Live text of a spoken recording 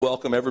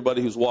Welcome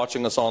everybody who's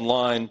watching us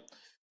online.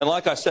 And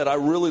like I said, I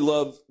really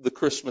love the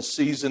Christmas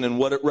season and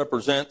what it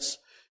represents.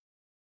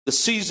 The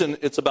season,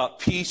 it's about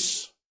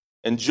peace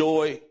and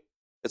joy.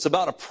 It's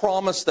about a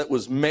promise that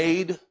was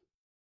made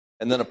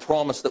and then a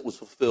promise that was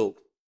fulfilled.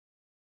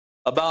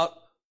 About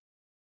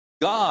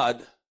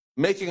God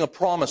making a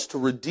promise to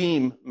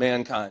redeem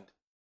mankind.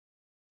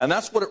 And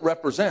that's what it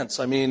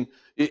represents. I mean,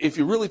 if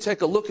you really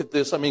take a look at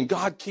this, I mean,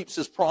 God keeps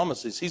his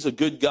promises. He's a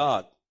good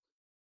God.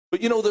 But,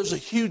 you know, there's a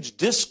huge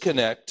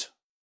disconnect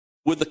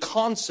with the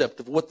concept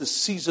of what this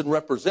season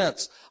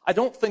represents. I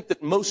don't think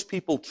that most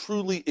people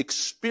truly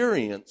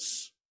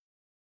experience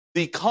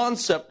the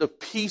concept of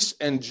peace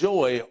and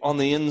joy on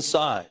the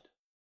inside.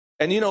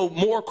 And, you know,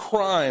 more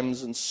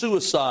crimes and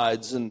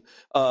suicides and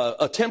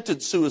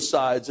attempted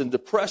suicides and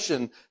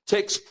depression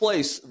takes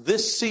place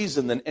this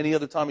season than any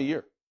other time of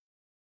year.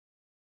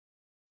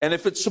 And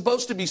if it's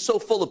supposed to be so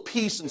full of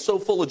peace and so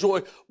full of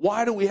joy,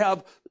 why do we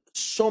have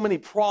so many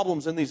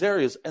problems in these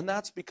areas? And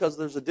that's because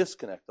there's a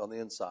disconnect on the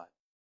inside.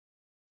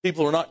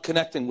 People are not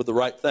connecting with the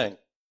right thing.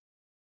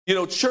 You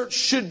know, church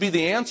should be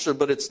the answer,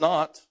 but it's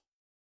not.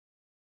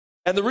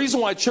 And the reason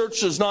why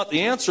church is not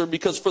the answer,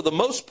 because for the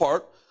most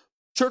part,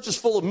 church is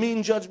full of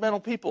mean,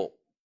 judgmental people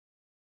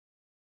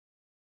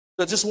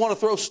that just want to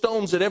throw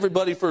stones at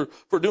everybody for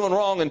doing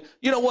wrong. And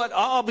you know what?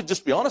 I'll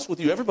just be honest with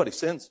you. Everybody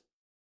sins.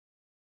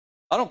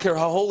 I don't care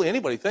how holy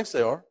anybody thinks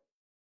they are.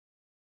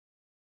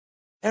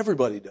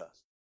 Everybody does.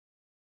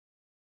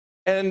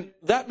 And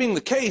that being the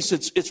case,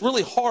 it's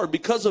really hard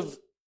because of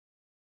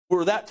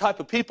we're that type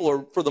of people,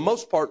 or for the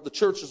most part, the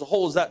church as a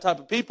whole is that type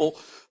of people.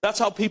 That's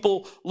how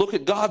people look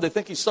at God. They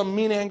think he's some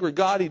mean, angry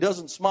God. He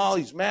doesn't smile.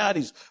 He's mad.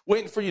 He's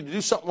waiting for you to do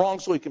something wrong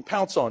so he can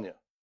pounce on you.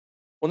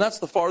 Well, that's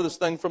the farthest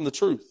thing from the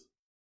truth.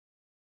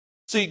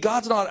 See,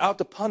 God's not out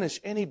to punish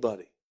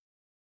anybody.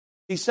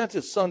 He sent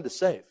his son to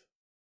save.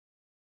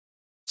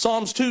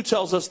 Psalms 2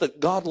 tells us that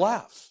God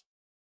laughs.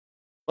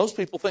 Most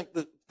people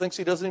thinks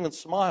he doesn't even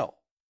smile.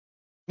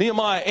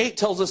 Nehemiah 8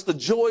 tells us the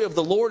joy of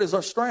the Lord is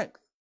our strength.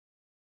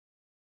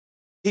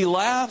 He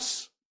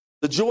laughs.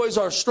 The joy is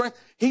our strength.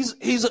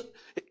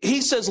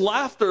 He says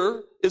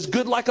laughter is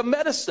good like a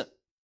medicine.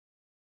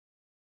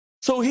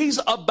 So he's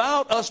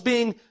about us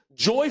being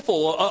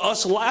joyful,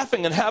 us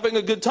laughing and having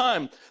a good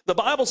time. The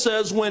Bible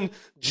says when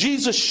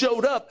Jesus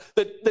showed up,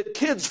 that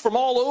kids from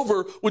all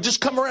over would just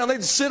come around.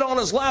 They'd sit on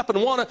his lap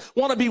and want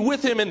to be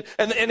with him.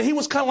 And he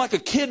was kind of like a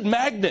kid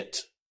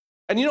magnet.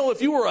 And you know,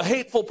 if you were a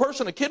hateful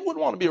person, a kid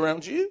wouldn't want to be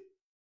around you.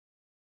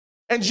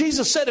 And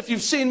Jesus said, if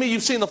you've seen me,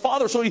 you've seen the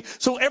Father.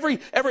 So every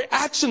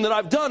action that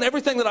I've done,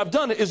 everything that I've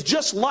done is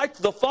just like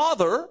the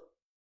Father.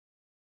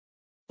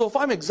 So if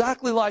I'm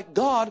exactly like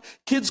God,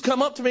 kids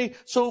come up to me.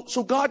 So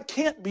God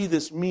can't be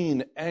this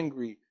mean,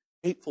 angry,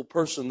 hateful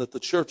person that the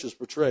church has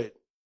portrayed.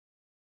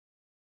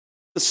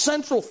 The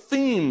central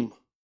theme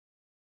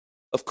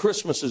of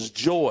Christmas is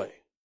joy.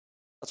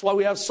 That's why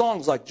we have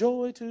songs like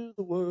Joy to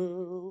the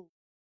World.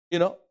 You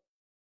know,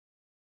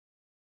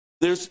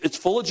 it's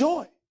full of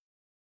joy.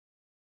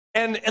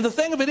 And the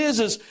thing of it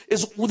is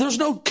there's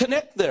no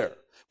connect there.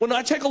 When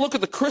I take a look at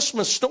the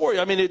Christmas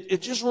story, I mean,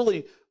 it just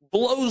really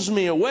blows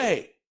me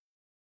away.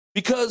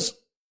 Because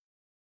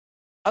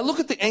I look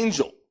at the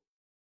angel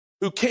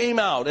who came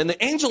out, and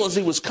the angel, as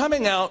he was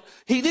coming out,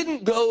 he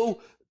didn't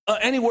go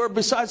anywhere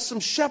besides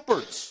some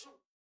shepherds.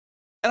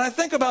 And I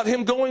think about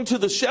him going to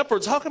the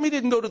shepherds. How come he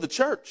didn't go to the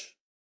church?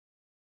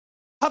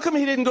 How come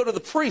he didn't go to the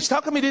priest? How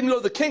come he didn't go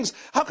to the kings?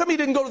 How come he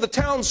didn't go to the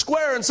town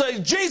square and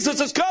say,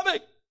 Jesus is coming?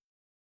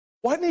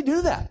 Why didn't he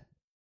do that?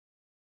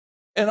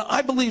 And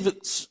I believe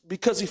it's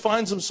because he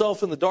finds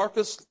himself in the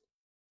darkest,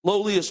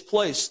 lowliest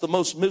place, the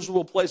most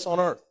miserable place on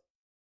earth.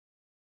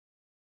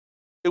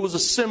 It was a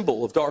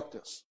symbol of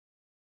darkness.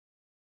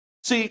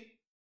 See,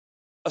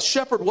 a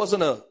shepherd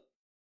wasn't a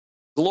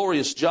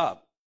glorious job.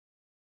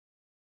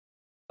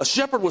 A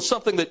shepherd was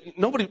something that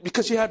nobody,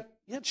 because you had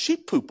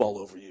sheep poop all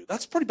over you.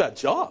 That's a pretty bad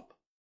job.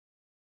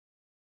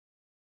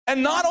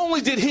 And not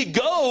only did he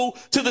go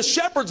to the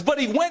shepherds, but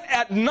he went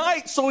at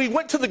night, so he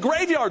went to the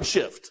graveyard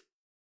shift.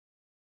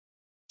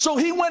 So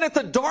he went at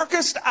the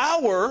darkest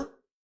hour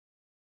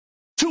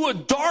to a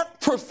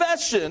dark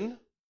profession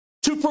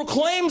to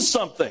proclaim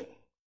something.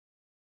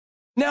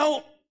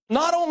 Now,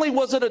 not only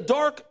was it a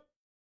dark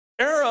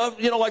era,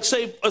 you know, like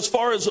say as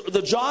far as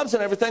the jobs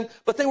and everything,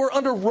 but they were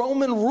under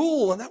Roman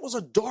rule, and that was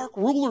a dark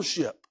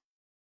rulership.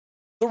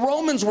 The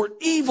Romans were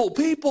evil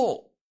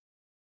people.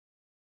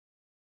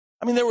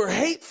 I mean, they were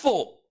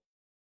hateful.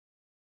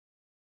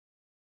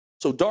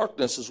 So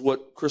darkness is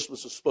what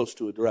Christmas is supposed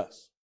to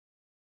address.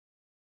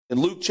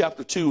 In Luke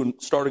chapter 2, and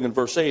starting in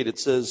verse 8, it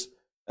says,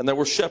 and there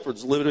were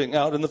shepherds living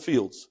out in the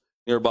fields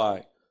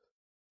nearby,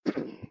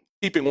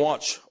 keeping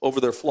watch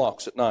over their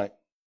flocks at night.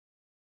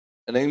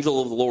 An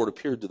angel of the Lord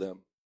appeared to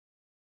them,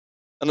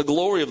 and the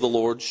glory of the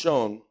Lord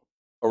shone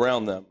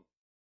around them,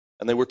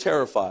 and they were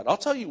terrified. I'll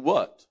tell you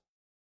what,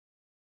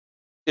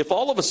 if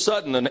all of a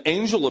sudden an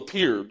angel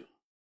appeared,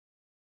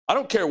 I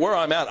don't care where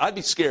I'm at, I'd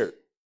be scared.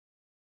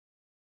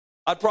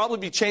 I'd probably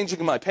be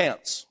changing my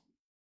pants.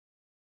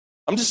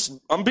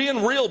 I'm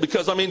being real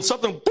because,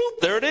 something, boop,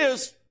 there it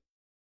is.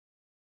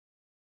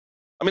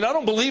 I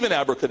don't believe in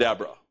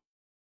abracadabra,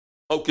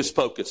 hocus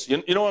pocus.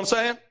 You know what I'm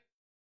saying?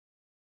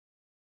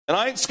 And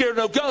I ain't scared of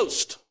no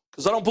ghost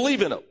because I don't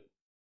believe in them.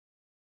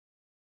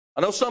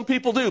 I know some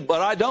people do,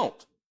 but I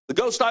don't. The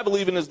ghost I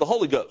believe in is the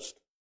Holy Ghost.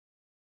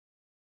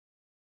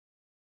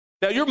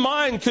 Now, your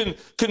mind can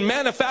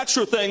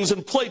manufacture things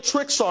and play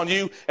tricks on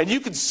you, and you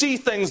can see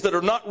things that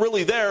are not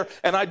really there,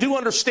 and I do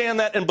understand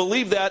that and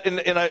believe that,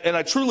 and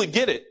I truly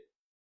get it.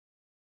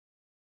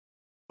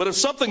 But if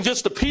something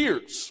just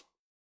appears,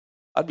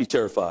 I'd be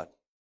terrified.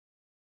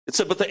 It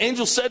said, but the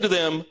angel said to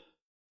them,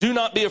 do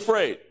not be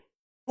afraid.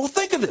 Well,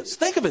 think of this.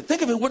 Think of it,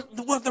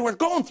 what they were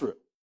going through.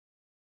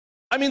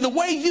 The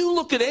way you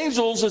look at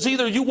angels is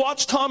either you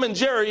watch Tom and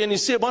Jerry and you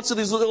see a bunch of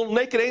these little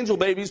naked angel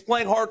babies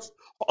playing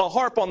a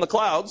harp on the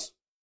clouds,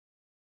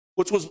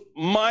 which was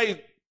my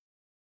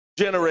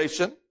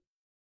generation,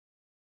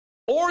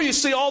 or you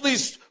see all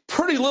these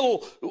pretty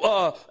little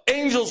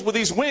angels with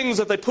these wings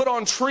that they put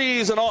on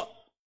trees and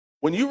all.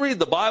 When you read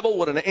the Bible,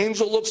 what an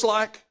angel looks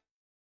like,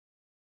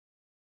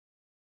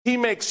 he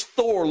makes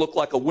Thor look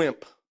like a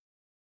wimp.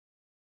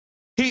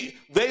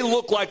 They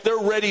look like they're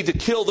ready to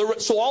kill.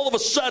 So all of a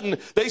sudden,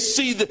 they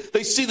see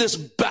this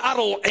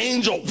battle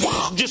angel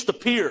just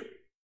appear.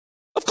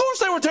 Of course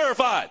they were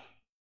terrified.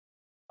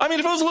 If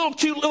it was a little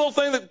cute little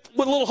thing with a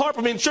little harp,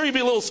 sure you'd be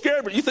a little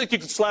scared, but you think you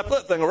could slap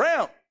that thing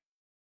around.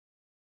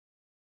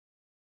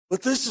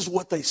 But this is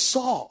what they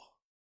saw.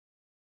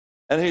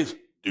 And he's,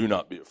 do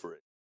not be afraid.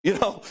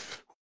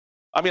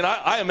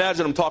 I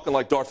imagine him talking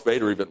like Darth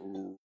Vader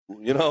even,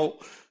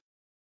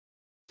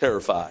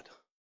 terrified.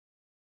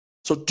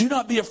 So do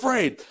not be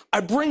afraid.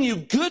 I bring you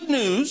good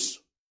news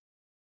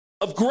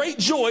of great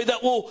joy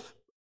that will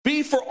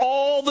be for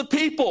all the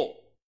people.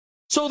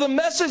 So the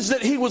message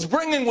that he was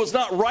bringing was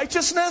not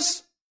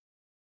righteousness.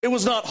 It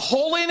was not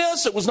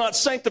holiness. It was not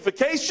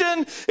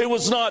sanctification. It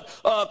was not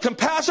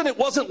compassion. It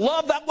wasn't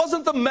love. That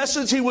wasn't the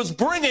message he was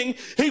bringing.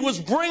 He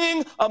was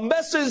bringing a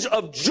message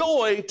of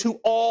joy to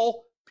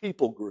all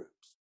people groups.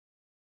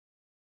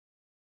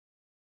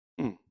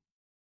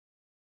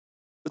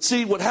 But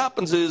see, what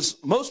happens is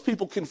most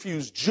people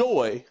confuse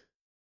joy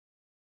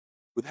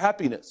with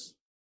happiness.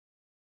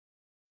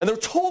 And they're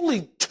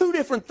totally two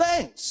different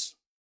things.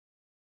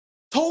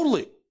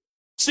 Totally.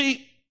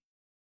 See,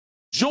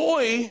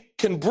 joy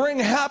can bring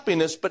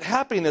happiness, but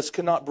happiness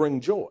cannot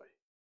bring joy.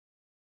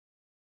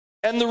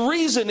 And the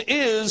reason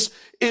is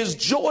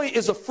joy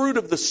is a fruit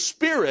of the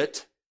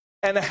Spirit,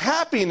 and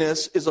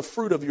happiness is a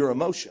fruit of your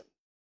emotion.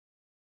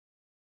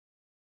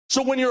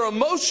 So when your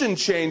emotion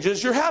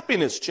changes, your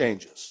happiness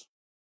changes.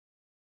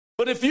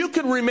 But if you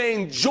can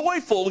remain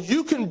joyful,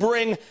 you can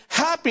bring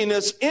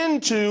happiness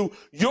into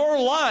your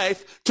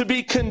life to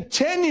be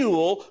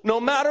continual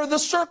no matter the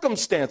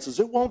circumstances.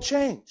 It won't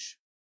change.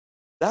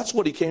 That's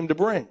what he came to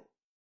bring.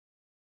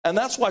 And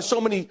that's why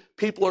so many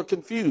people are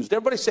confused.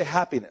 Everybody say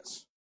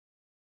happiness.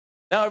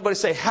 Now everybody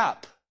say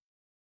hap.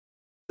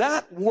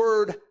 That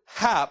word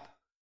hap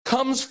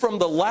comes from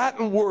the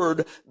Latin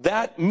word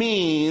that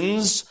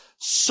means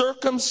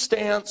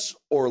circumstance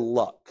or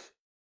luck.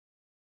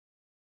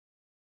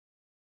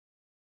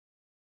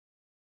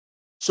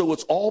 So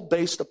it's all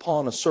based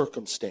upon a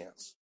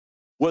circumstance.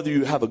 Whether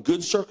you have a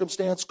good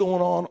circumstance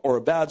going on or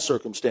a bad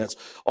circumstance,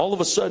 all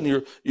of a sudden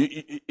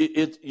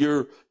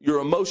your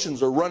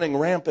emotions are running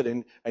rampant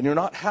and you're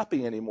not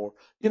happy anymore.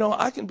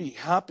 I can be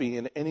happy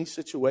in any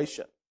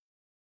situation,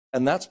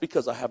 and that's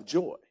because I have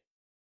joy.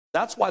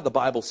 That's why the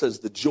Bible says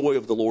the joy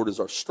of the Lord is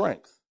our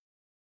strength.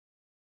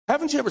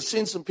 Haven't you ever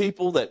seen some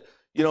people that,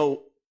 you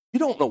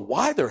don't know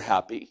why they're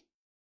happy?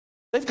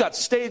 They've got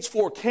stage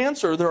 4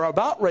 cancer. They're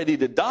about ready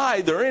to die.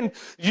 They're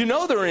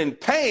in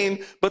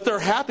pain, but they're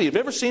happy. Have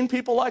you ever seen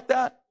people like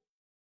that?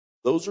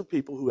 Those are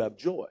people who have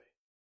joy.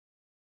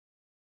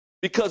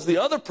 Because the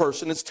other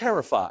person is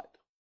terrified.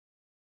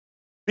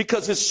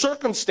 Because his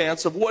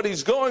circumstance of what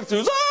he's going through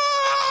is,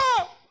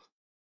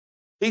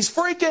 he's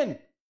freaking.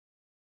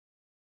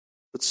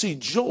 But see,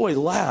 joy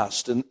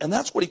lasts, and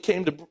that's what he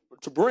came to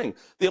bring.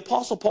 The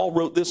Apostle Paul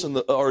wrote this he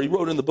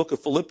wrote in the book of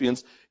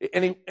Philippians,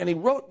 and he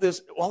wrote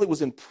this while he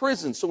was in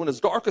prison. So in his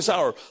darkest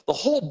hour, the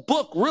whole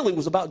book really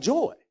was about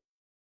joy.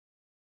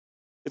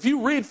 If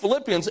you read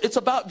Philippians, it's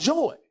about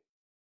joy.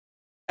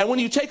 And when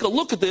you take a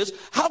look at this,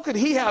 how could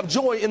he have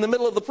joy in the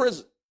middle of the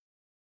prison?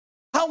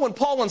 How, when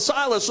Paul and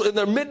Silas in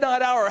their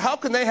midnight hour, how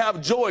can they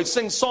have joy,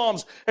 sing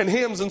psalms and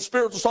hymns and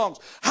spiritual songs?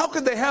 How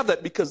could they have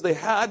that? Because they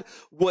had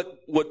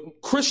what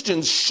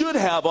Christians should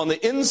have on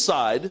the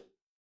inside.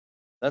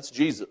 That's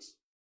Jesus.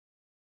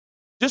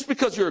 Just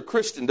because you're a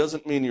Christian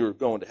doesn't mean you're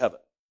going to heaven.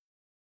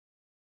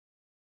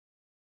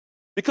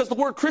 Because the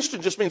word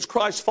Christian just means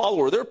Christ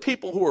follower. There are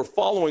people who are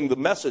following the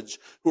message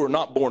who are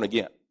not born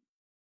again.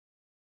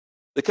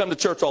 They come to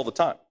church all the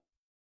time.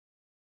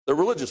 They're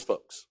religious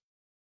folks.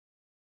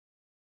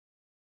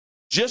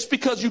 Just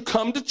because you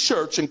come to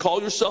church and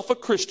call yourself a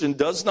Christian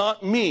does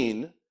not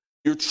mean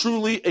you're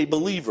truly a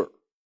believer.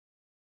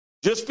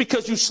 Just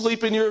because you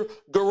sleep in your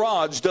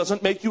garage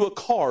doesn't make you a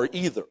car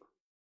either.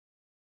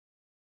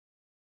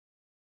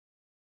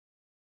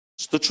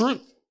 It's the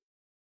truth.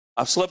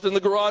 I've slept in the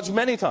garage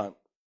many times.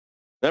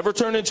 Never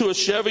turned into a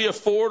Chevy, a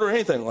Ford, or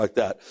anything like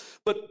that.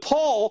 But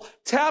Paul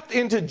tapped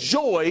into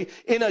joy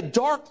in a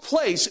dark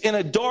place, in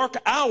a dark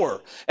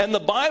hour. And the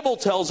Bible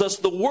tells us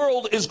the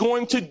world is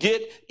going to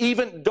get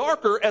even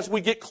darker as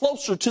we get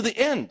closer to the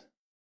end.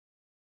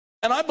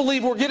 And I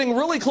believe we're getting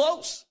really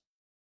close.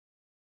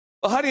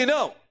 Well, how do you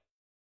know?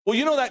 Well,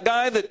 you know that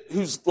guy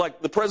who's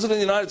like the president of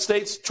the United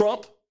States,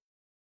 Trump?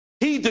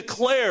 He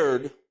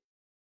declared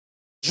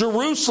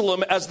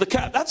Jerusalem as the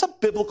capital. That's a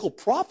biblical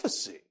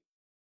prophecy.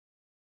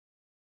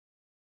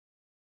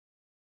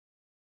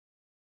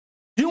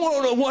 You want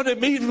to know what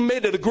it even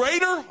made it a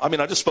greater? I mean,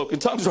 I just spoke in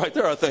tongues right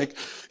there, I think.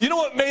 You know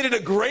what made it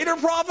a greater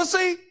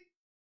prophecy?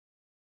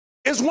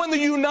 Is when the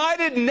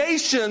United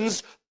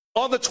Nations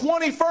on the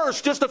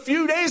 21st, just a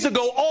few days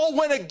ago, all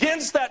went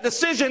against that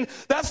decision.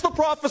 That's the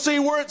prophecy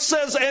where it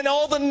says, and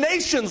all the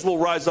nations will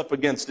rise up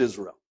against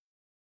Israel.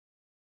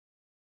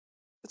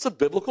 It's a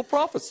biblical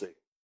prophecy.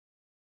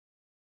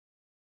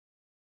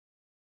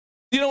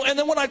 You know, and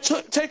then when I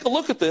take a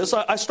look at this,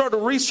 I started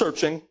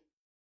researching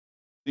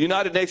the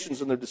United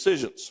Nations and their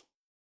decisions.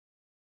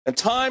 And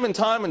time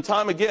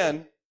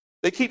again,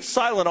 they keep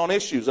silent on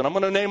issues. And I'm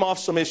going to name off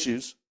some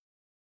issues.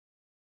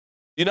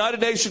 The United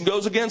Nations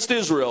goes against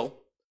Israel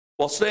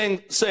while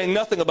saying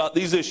nothing about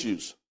these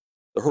issues.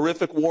 The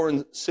horrific war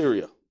in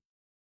Syria.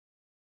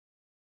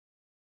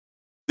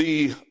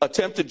 The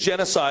attempted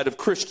genocide of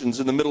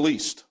Christians in the Middle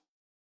East.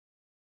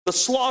 The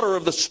slaughter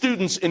of the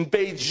students in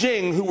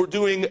Beijing who were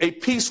doing a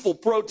peaceful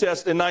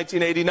protest in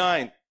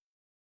 1989.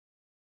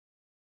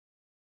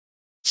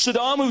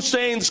 Saddam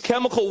Hussein's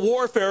chemical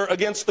warfare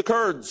against the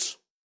Kurds.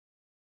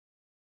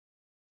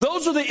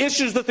 Those are the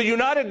issues that the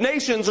United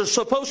Nations are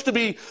supposed to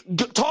be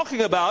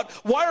talking about.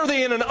 Why are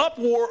they in an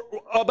uproar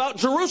about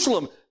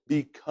Jerusalem?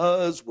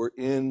 Because we're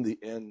in the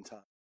end time.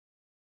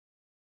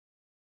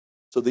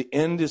 So the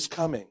end is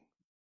coming.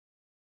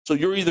 So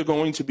you're either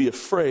going to be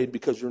afraid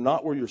because you're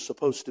not where you're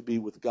supposed to be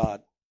with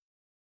God,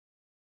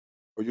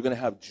 or you're going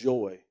to have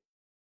joy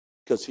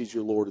because He's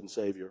your Lord and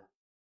Savior.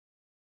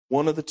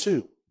 One of the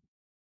two.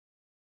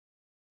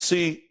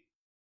 See,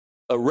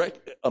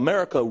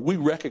 America, we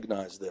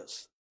recognize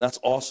this. That's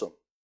awesome.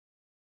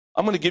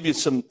 I'm going to give you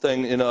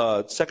something in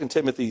 2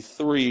 Timothy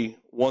 3,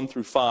 1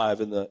 through 5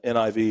 in the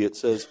NIV. It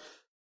says,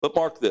 but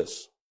mark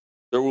this,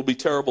 there will be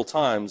terrible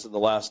times in the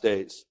last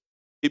days.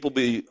 People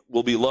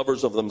will be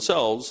lovers of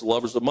themselves,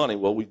 lovers of money.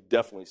 Well, we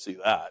definitely see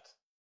that.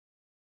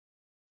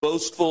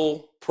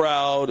 Boastful,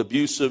 proud,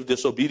 abusive,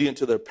 disobedient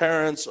to their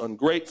parents,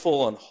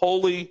 ungrateful,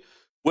 unholy,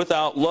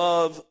 without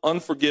love,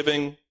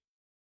 unforgiving,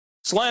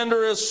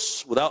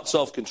 slanderous, without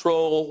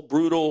self-control,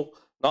 brutal,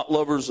 not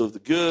lovers of the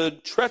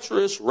good,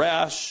 treacherous,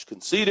 rash,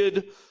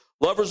 conceited,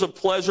 lovers of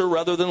pleasure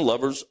rather than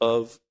lovers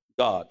of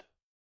God.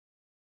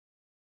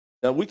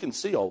 Now, we can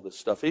see all this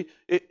stuff.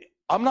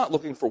 I'm not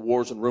looking for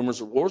wars and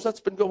rumors of wars.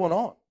 That's been going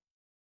on.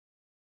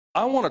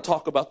 I want to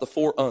talk about the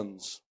 4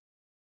 uns.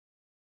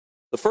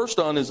 The first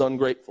un is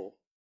ungrateful.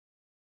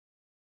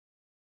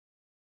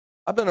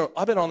 I've been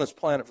on this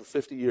planet for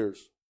 50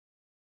 years.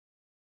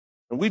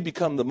 And we've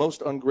become the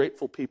most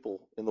ungrateful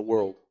people in the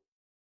world.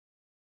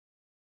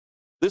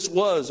 This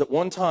was, at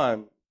one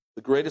time,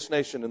 the greatest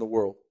nation in the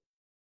world.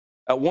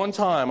 At one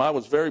time, I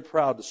was very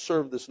proud to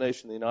serve this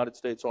nation, the United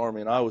States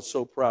Army, and I was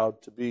so proud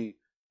to be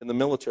in the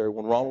military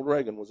when Ronald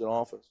Reagan was in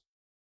office.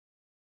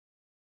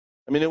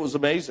 I mean, it was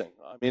amazing.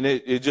 I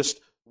mean,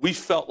 we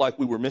felt like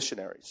we were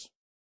missionaries.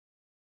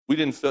 We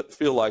didn't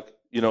feel like,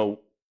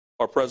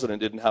 our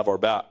president didn't have our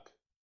back.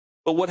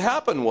 But what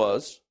happened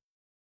was,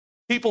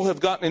 people have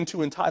gotten into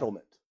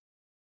entitlement.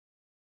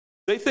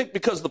 They think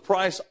because the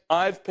price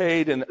I've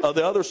paid and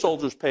the other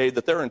soldiers paid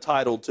that they're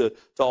entitled to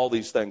all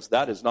these things.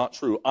 That is not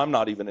true. I'm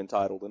not even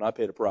entitled, and I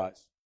paid a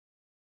price.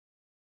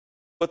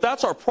 But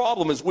that's our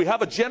problem, is we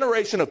have a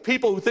generation of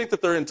people who think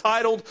that they're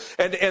entitled,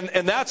 and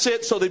that's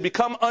it, so they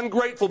become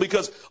ungrateful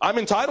because I'm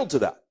entitled to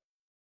that.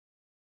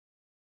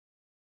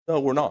 No,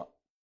 we're not.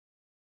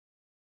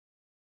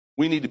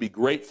 We need to be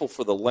grateful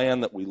for the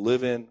land that we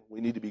live in.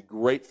 We need to be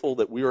grateful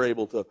that we are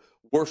able to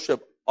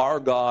worship our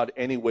God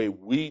any way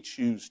we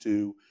choose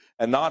to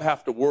and not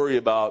have to worry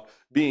about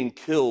being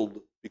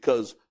killed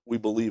because we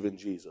believe in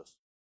Jesus.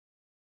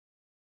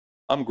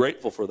 I'm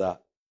grateful for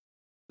that.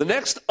 The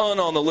next un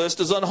on the list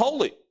is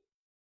unholy.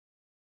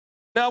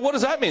 Now, what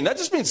does that mean? That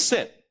just means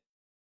sin.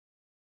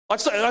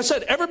 Like I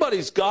said,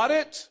 everybody's got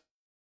it,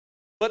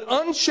 but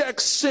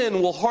unchecked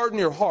sin will harden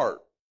your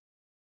heart.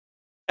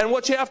 And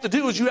what you have to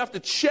do is you have to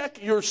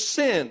check your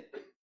sin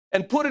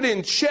and put it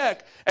in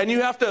check, and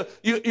you have to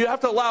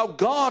allow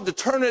God to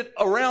turn it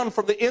around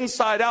from the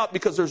inside out,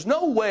 because there's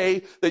no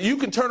way that you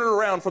can turn it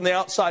around from the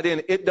outside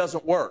in. It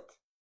doesn't work.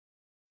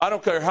 I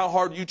don't care how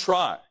hard you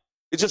try.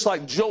 It's just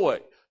like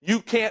joy. You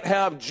can't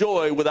have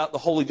joy without the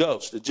Holy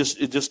Ghost. It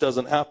just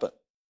doesn't happen.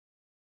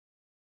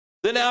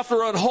 Then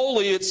after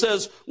unholy, it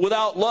says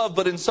without love,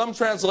 but in some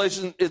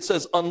translations it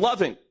says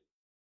unloving.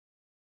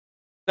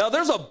 Now,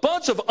 there's a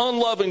bunch of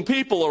unloving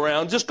people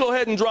around. Just go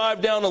ahead and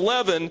drive down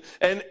 11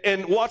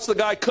 and watch the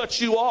guy cut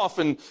you off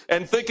and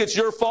think it's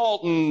your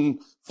fault and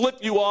flip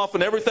you off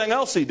and everything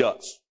else he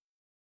does.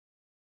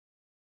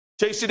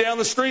 Chase you down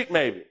the street,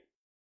 maybe.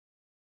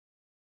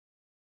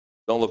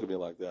 Don't look at me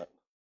like that.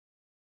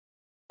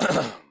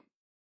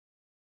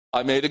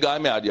 I made a guy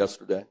mad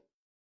yesterday.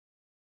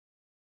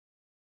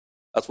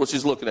 That's what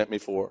she's looking at me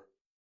for.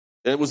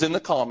 And it was in the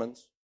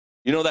Commons.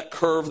 You know that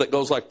curve that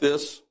goes like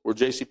this, where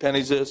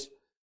JCPenney's is?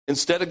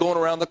 Instead of going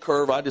around the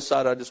curve, I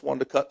decided I just wanted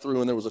to cut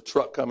through, and there was a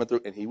truck coming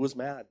through, and he was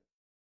mad.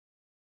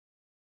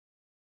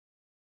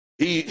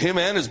 Him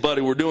and his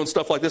buddy were doing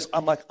stuff like this.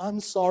 I'm like, I'm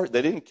sorry.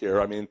 They didn't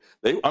care. I mean,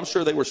 I'm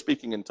sure they were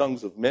speaking in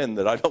tongues of men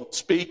that I don't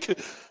speak.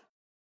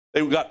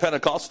 They got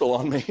Pentecostal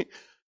on me.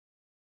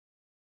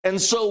 And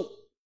so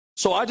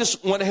I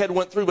just went ahead and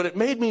went through, but it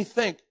made me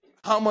think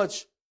how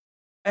much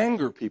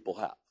anger people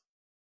have.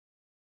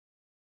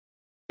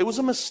 It was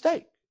a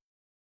mistake.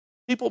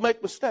 People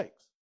make mistakes.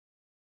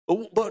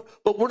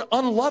 But we're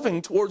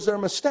unloving towards their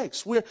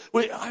mistakes. What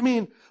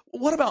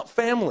about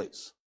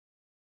families?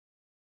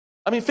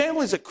 I mean,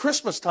 families at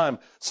Christmas time,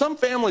 some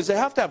families, they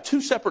have to have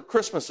two separate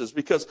Christmases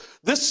because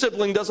this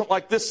sibling doesn't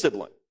like this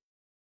sibling.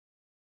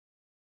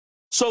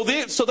 So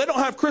they don't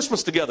have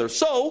Christmas together.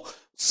 So,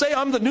 say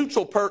I'm the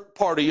neutral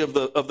party of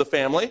the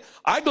family.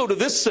 I go to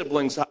this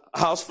sibling's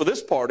house for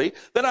this party.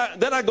 Then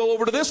I go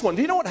over to this one.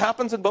 Do you know what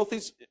happens in both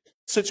these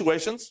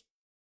situations?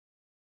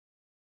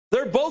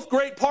 They're both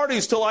great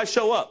parties till I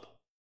show up.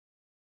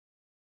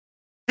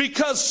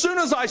 Because soon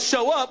as I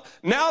show up,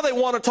 now they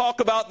want to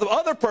talk about the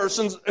other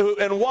persons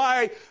and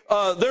why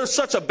they're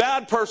such a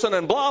bad person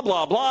and blah,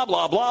 blah, blah,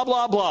 blah, blah,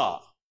 blah,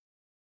 blah.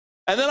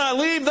 And then I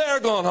leave there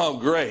going, oh,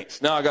 great.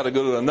 Now I got to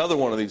go to another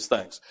one of these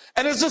things.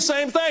 And it's the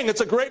same thing.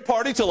 It's a great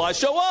party till I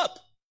show up.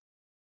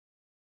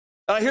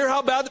 And I hear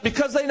how bad,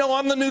 because they know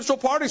I'm the neutral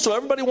party, so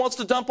everybody wants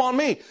to dump on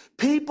me.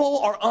 People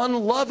are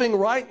unloving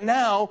right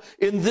now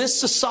in this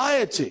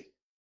society.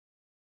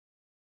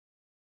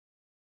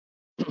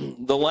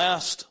 The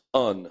last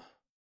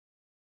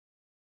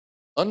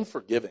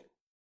unforgiving.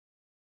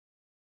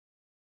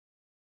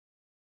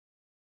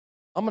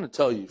 I'm going to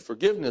tell you,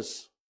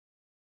 forgiveness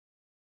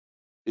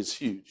is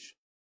huge.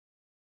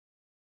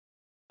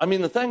 I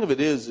mean, the thing of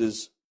it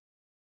is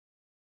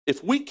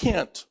if we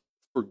can't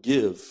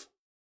forgive,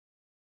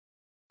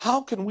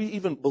 how can we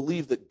even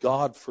believe that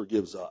God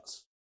forgives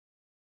us?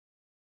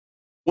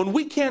 When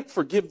we can't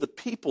forgive the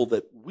people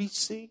that we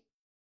see,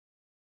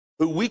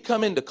 who we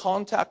come into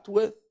contact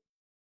with,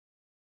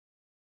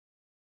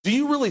 do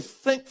you really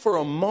think for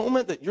a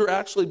moment that you're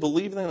actually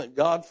believing that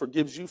God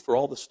forgives you for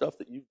all the stuff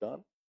that you've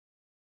done?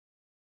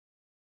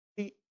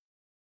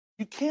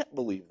 You can't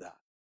believe that.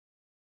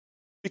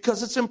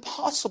 Because it's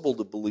impossible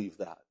to believe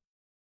that.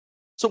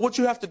 So what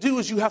you have to do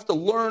is you have to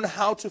learn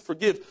how to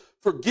forgive.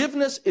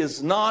 Forgiveness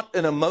is not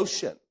an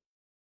emotion.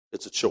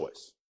 It's a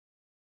choice.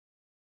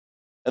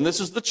 And this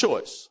is the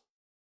choice.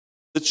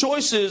 The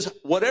choice is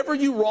whatever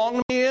you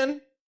wrong me in,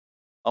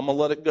 I'm going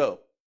to let it go.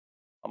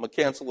 I'm going to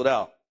cancel it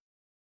out.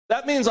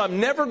 That means I'm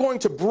never going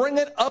to bring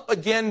it up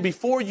again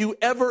before you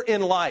ever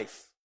in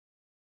life.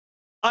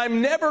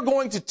 I'm never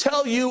going to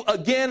tell you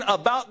again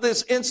about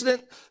this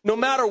incident. No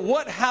matter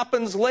what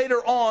happens later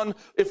on,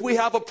 if we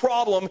have a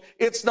problem,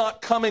 it's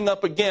not coming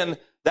up again.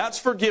 That's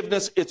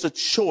forgiveness. It's a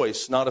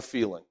choice, not a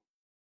feeling.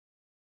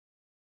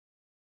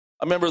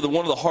 I remember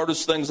one of the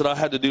hardest things that I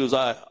had to do is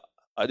I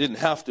didn't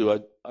have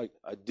to. I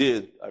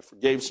did. I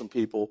forgave some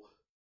people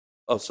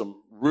of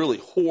some really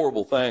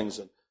horrible things.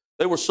 And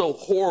they were so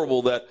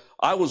horrible that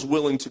I was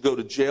willing to go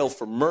to jail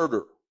for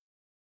murder.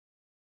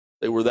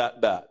 They were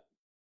that bad.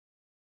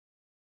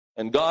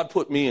 And God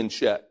put me in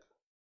check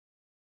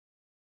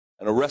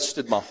and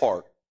arrested my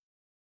heart.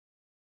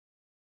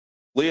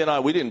 Leah and I,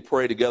 we didn't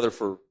pray together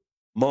for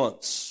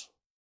months.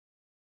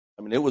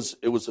 I mean, it was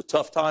a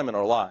tough time in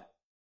our life.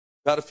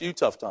 We've had a few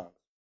tough times.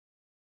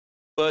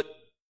 But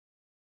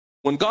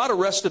when God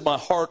arrested my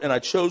heart and I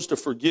chose to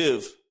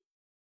forgive,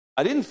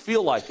 I didn't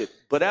feel like it.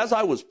 But as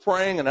I was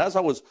praying and as I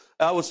was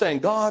saying,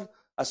 God,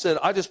 I said,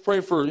 I just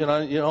pray for,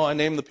 I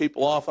named the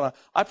people off, and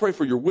I pray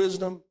for your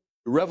wisdom,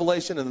 your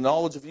revelation and the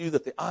knowledge of you,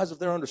 that the eyes of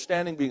their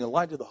understanding being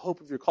enlightened to the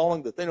hope of your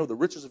calling, that they know the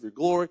riches of your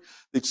glory,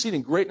 the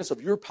exceeding greatness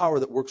of your power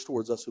that works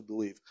towards us who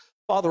believe.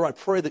 Father, I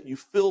pray that you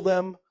fill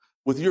them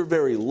with your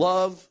very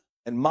love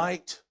and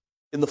might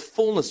in the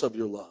fullness of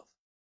your love.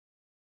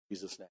 In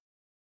Jesus' name.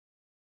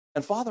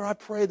 And Father, I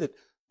pray that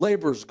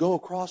laborers go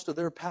across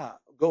their path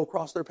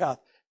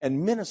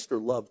and minister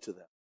love to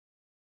them.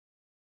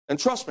 And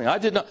trust me, I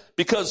did not,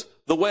 because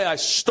the way I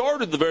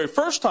started the very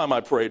first time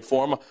I prayed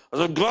for them, I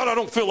said, God, I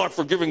don't feel like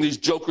forgiving these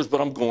jokers, but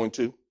I'm going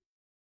to.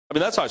 I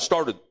mean, that's how I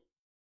started.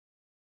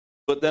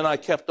 But then I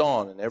kept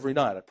on, and every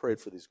night I prayed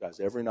for these guys,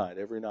 every night.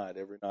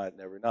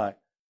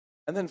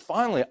 And then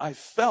finally I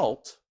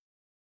felt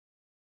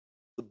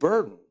the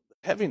burden, the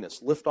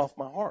heaviness lift off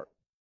my heart.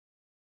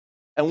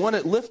 And when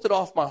it lifted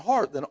off my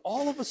heart, then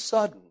all of a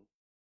sudden,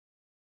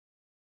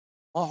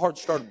 my heart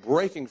started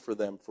breaking for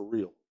them for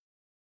real.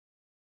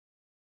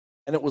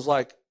 And it was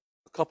like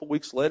a couple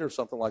weeks later,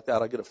 something like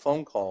that, I get a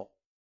phone call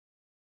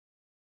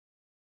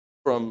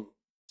from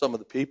some of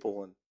the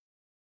people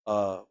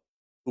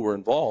who were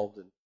involved,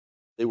 and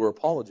they were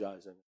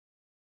apologizing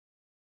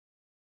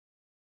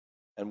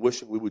and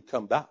wishing we would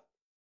come back.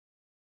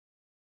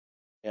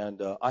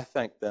 And I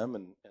thanked them,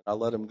 and I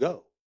let them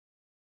go.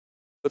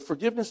 But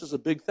forgiveness is a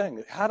big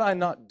thing. Had I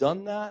not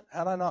done that,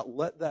 had I not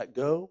let that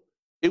go,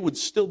 it would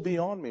still be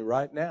on me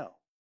right now.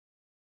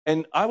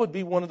 And I would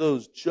be one of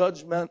those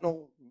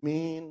judgmental,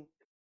 mean,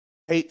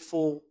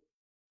 hateful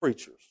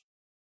preachers.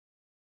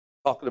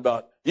 Talking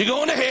about, you're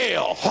going to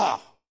hell.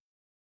 Ha!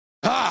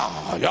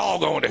 Ha! Y'all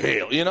going to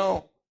hell. You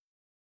know?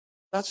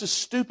 That's just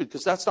stupid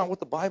because that's not what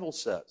the Bible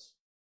says.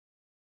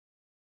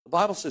 The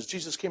Bible says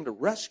Jesus came to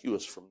rescue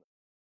us from that.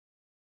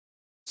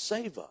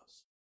 Save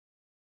us.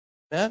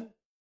 Amen?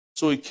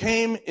 So he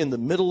came in the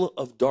middle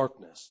of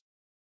darkness.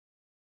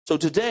 So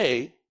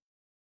today,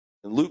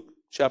 in Luke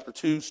chapter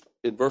 2,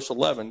 in verse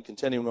 11,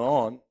 continuing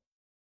on,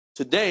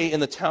 today in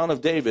the town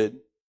of David,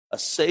 a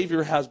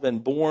Savior has been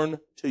born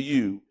to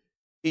you.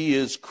 He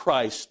is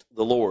Christ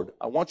the Lord.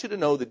 I want you to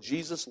know that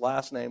Jesus'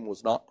 last name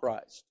was not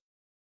Christ.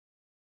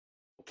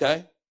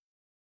 Okay?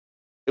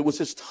 It was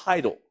his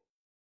title.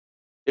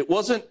 It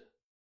wasn't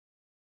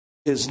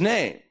his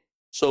name.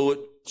 So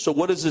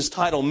what does his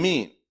title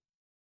mean?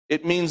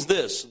 It means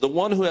this: the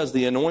one who has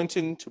the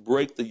anointing to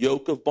break the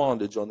yoke of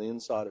bondage on the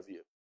inside of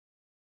you.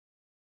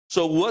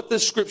 So what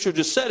this scripture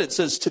just said, it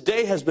says,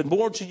 today has been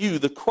born to you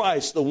the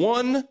Christ, the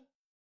one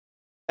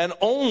and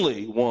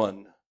only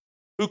one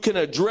who can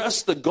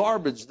address the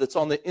garbage that's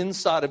on the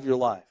inside of your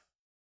life.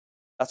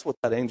 That's what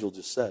that angel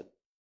just said.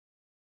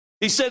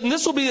 He said, and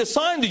this will be a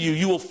sign to you.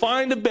 You will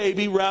find a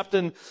baby wrapped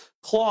in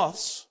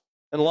cloths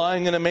and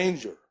lying in a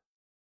manger.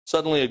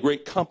 Suddenly a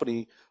great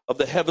company of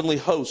the heavenly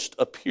host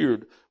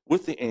appeared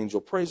with the angel,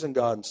 praising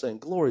God and saying,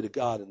 glory to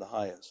God in the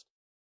highest,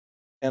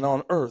 and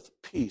on earth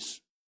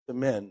peace to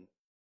men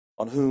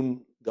on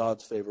whom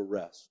God's favor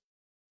rests.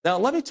 Now,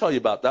 let me tell you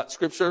about that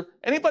scripture.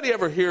 Anybody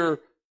ever hear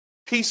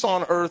peace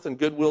on earth and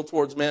goodwill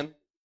towards men?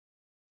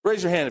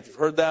 Raise your hand if you've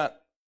heard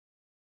that.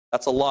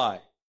 That's a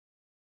lie.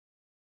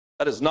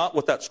 That is not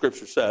what that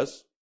scripture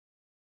says.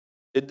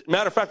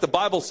 Matter of fact, the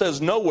Bible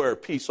says nowhere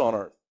peace on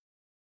earth.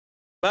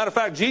 Matter of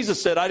fact,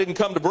 Jesus said, I didn't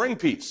come to bring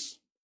peace,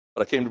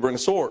 but I came to bring a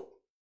sword.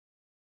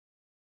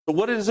 So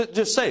what does it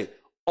just say?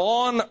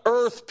 On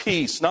earth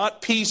peace,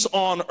 not peace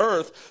on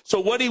earth. So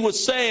what he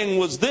was saying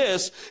was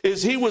this,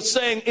 is he was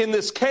saying in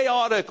this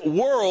chaotic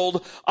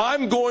world,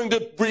 I'm going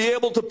to be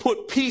able to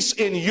put peace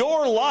in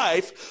your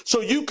life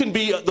so you can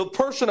be the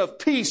person of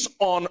peace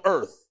on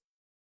earth.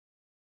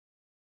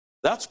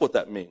 That's what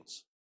that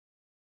means.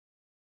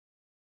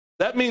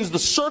 That means the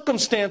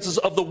circumstances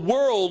of the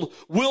world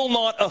will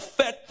not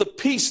affect the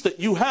peace that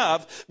you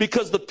have,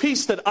 because the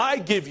peace that I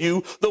give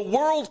you, the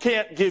world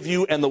can't give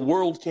you, and the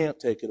world can't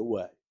take it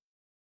away.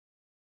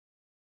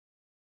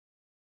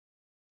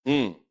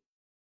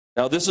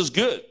 Now this is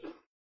good.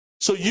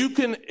 So you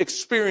can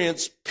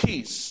experience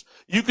peace.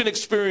 You can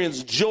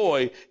experience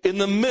joy in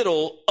the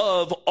middle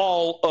of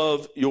all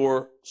of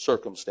your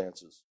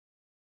circumstances. Is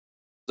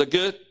that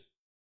good?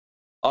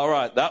 All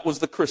right, that was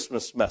the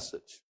Christmas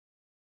message.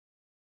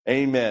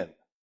 Amen.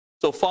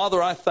 So,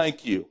 Father, I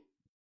thank you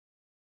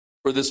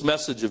for this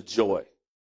message of joy.